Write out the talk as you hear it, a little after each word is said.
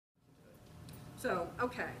So,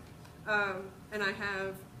 okay. And I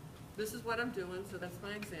have, this is what I'm doing, so that's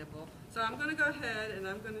my example. So I'm going to go ahead and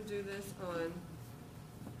I'm going to do this on a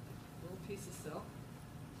little piece of silk.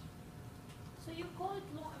 So you call it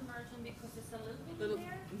low immersion because it's a little bit Little,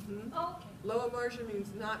 there? mm-hmm. Oh, okay. Low immersion means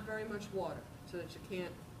not very much water, so that you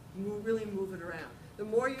can't really move it around. The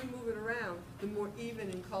more you move it around, the more even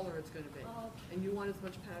in color it's going to be. Oh, okay. And you want as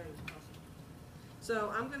much pattern as possible.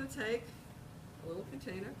 So I'm going to take a little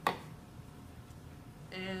container,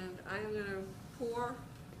 and I'm going to pour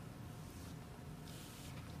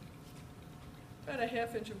about a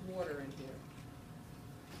 ½ inch of water in here.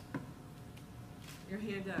 Your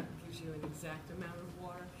handout gives you an exact amount of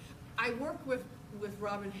water. I work with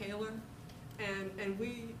Robin Haler, and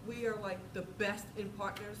we are like the best in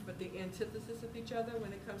partners, but the antithesis of each other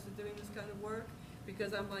when it comes to doing this kind of work,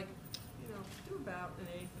 because I'm like, you know, do about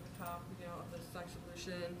 1/8 of the cup, you know, of the stock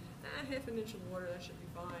solution, ½ an inch of water, that should be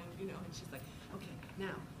fine, you know. And she's like, okay,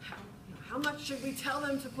 now how much should we tell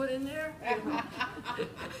them to put in there?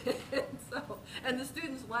 And the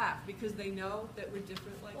students laugh because they know that we're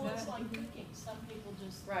different like well, that. it's like cooking. Some people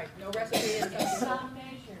just Right, no recipe is some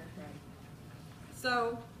measure. Right.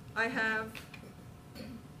 So I have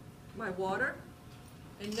my water,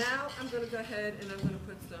 and now I'm going to go ahead and I'm going to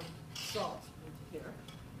put some salt into here.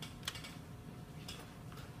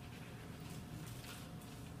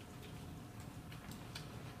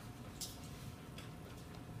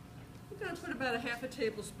 I'm going to put about a ½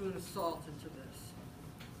 tablespoon of salt into this.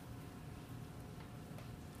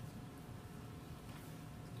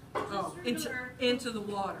 Oh, into the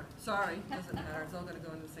water. Sorry, doesn't matter. It's all going to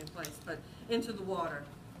go in the same place, but into the water.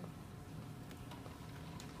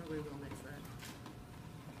 So we will mix that.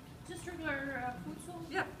 Just regular food salt?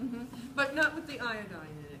 Yeah, but not with the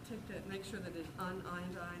iodine in it. Take that. Make sure that it's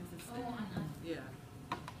uniodined. Oh, yeah.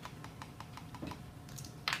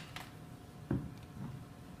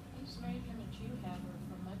 These measurements you have are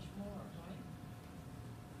for much more, right?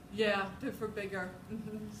 Yeah, they're for bigger.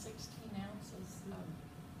 16 ounces of,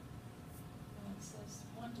 and it says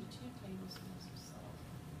 1 to 2 tablespoons of salt.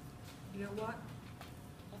 You know what?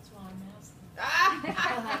 That's why I'm asking.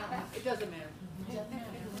 It doesn't matter. Doesn't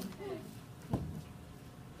matter.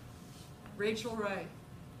 Rachel Ray.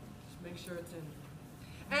 Just make sure it's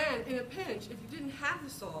in. And in a pinch, if you didn't have the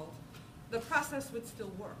salt, the process would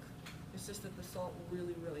still work. It's just that the salt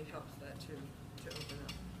really, really helps that to open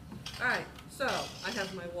up. All right, so I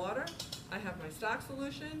have my water, I have my stock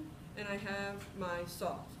solution, and I have my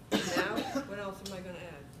salt. Now, what else am I going to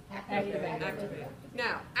add? Activator.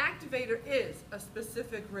 Now, activator is a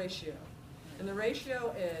specific ratio, and the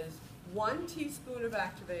ratio is 1 teaspoon of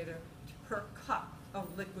activator per cup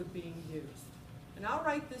of liquid being used. And I'll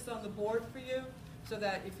write this on the board for you so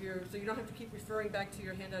that so you don't have to keep referring back to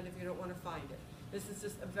your handout if you don't want to find it. This is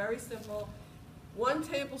just a very simple 1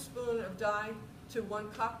 tablespoon of dye to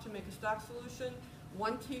 1 cup to make a stock solution,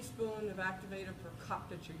 1 teaspoon of activator per cup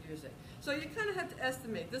that you're using. So you kind of have to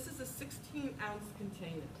estimate. This is a 16-ounce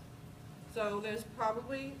container. So there's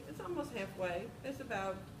probably, it's almost halfway. It's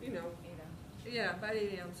about, you know, 8 ounces. yeah, about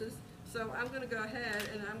 8 ounces. So I'm going to go ahead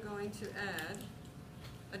and I'm going to add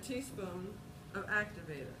a teaspoon of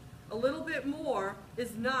activator. A little bit more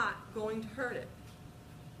is not going to hurt it.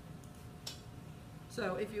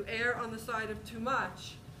 So if you err on the side of too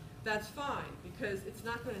much, that's fine, because it's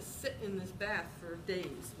not going to sit in this bath for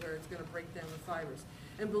days where it's going to break down the fibers.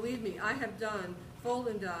 And believe me, I have done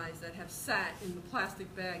fold-in dyes that have sat in the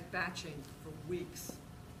plastic bag batching for weeks.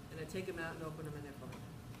 And I take them out and open them and they're fine.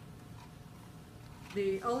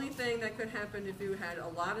 The only thing that could happen if you had a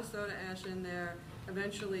lot of soda ash in there,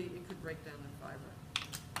 eventually it could break down the fiber.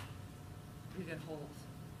 You get holes.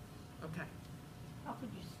 Okay. How could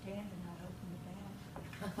you stand and not open the bag?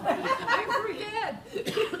 I forget.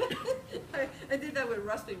 I did that with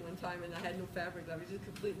rusting one time and I had no fabric. I just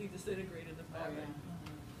completely disintegrated the fabric.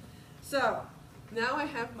 So now I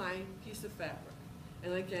have my piece of fabric.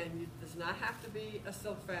 And again, it does not have to be a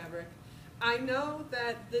silk fabric. I know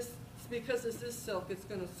that this, because this is silk, it's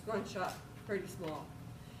going to scrunch up pretty small.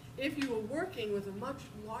 If you were working with a much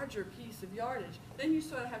larger piece of yardage, then you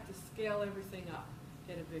sort of have to scale everything up.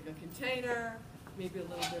 Get a bigger container, maybe a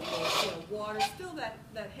little bit more water, still that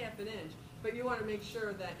 ½ an inch, but you want to make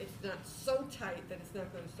sure that it's not so tight that it's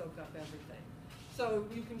not going to soak up everything. So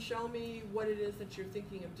you can show me what it is that you're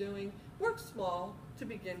thinking of doing. Work small to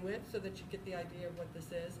begin with so that you get the idea of what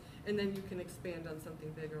this is, and then you can expand on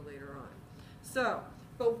something bigger later on. So,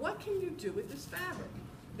 but what can you do with this fabric?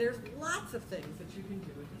 There's lots of things that you can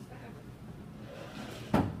do with this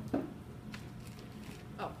fabric.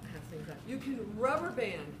 Oh, I have things up. You can rubber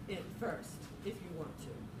band it first if you want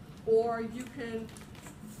to, or you can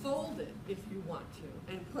fold it if you want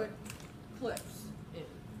to, and put clips in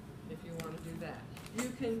if you want to do that.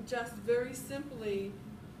 You can just very simply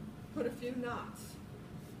put a few knots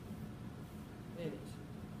in it.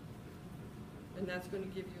 And that's going to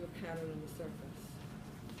give you a pattern on the surface.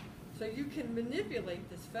 So you can manipulate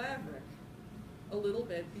this fabric a little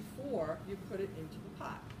bit before you put it into the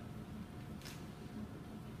pot.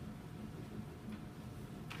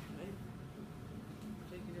 Okay?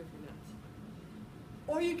 Take it over nuts.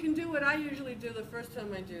 Or you can do what I usually do the first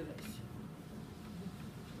time I do this.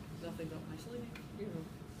 Nothing up my sleeve, you know.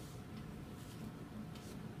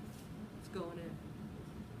 It's going in.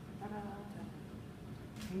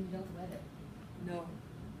 And you don't wet it. No.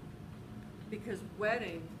 Because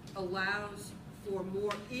wetting allows for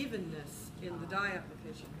more evenness in the dye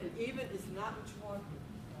application. And even is not what you want.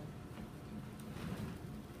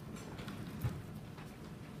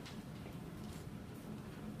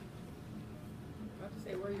 About to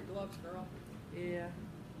say, wear your gloves, girl. Yeah,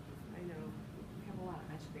 I know. We have a lot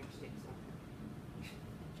of ice cream sticks on there.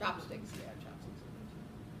 Chopsticks, yeah, chopsticks.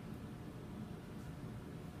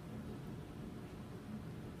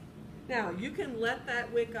 Now, you can let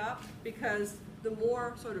that wick up because the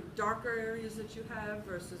more sort of darker areas that you have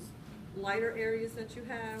versus lighter areas that you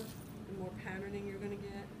have, the more patterning you're going to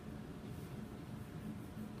get.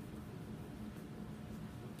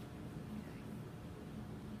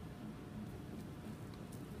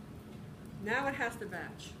 Now it has to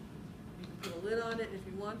batch. You can put a lid on it if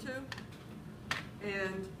you want to.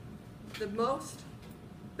 And the most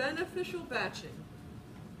beneficial batching,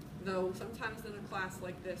 though sometimes in a class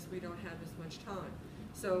like this we don't have as much time.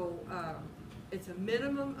 So it's a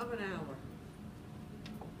minimum of an hour.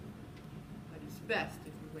 But it's best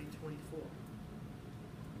if you wait 24.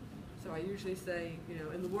 So I usually say, you know,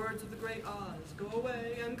 in the words of the great Oz, go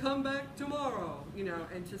away and come back tomorrow, you know,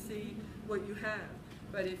 and to see what you have.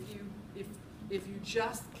 But if you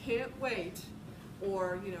just can't wait,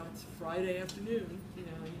 or you know it's Friday afternoon, you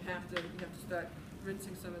know you have to start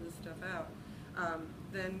rinsing some of this stuff out,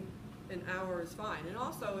 then an hour is fine. And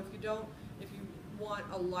also if you want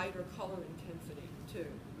a lighter color intensity too,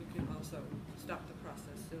 you can also stop the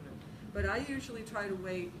process sooner. But I usually try to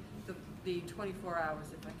wait the 24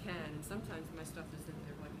 hours if I can, and sometimes my stuff is in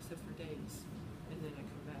there, like I said, for days, and then I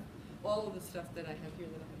come back. All of the stuff that I have here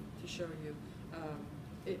that I have to show you,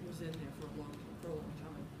 it was in there for a long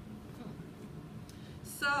time.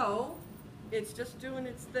 So it's just doing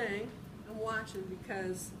its thing. I'm watching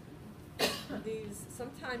because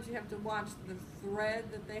sometimes you have to watch the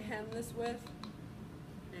thread that they hem this with,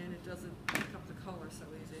 and it doesn't pick up the color so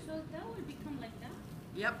easy. So that will become like that?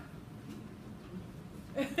 Yep.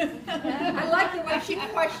 I like the way she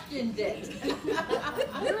questioned it.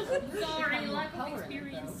 Sorry, lack of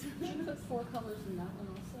experience. Did you put 4 colors in that one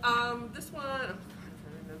also? This one, I'm trying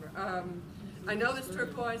to remember. I know there's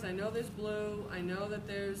turquoise, I know there's blue, I know that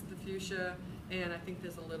there's the fuchsia, and I think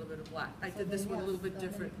there's a little bit of black. I did this one a little bit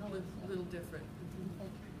different, little different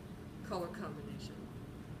color combination.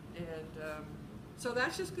 And so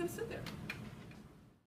that's just going to sit there.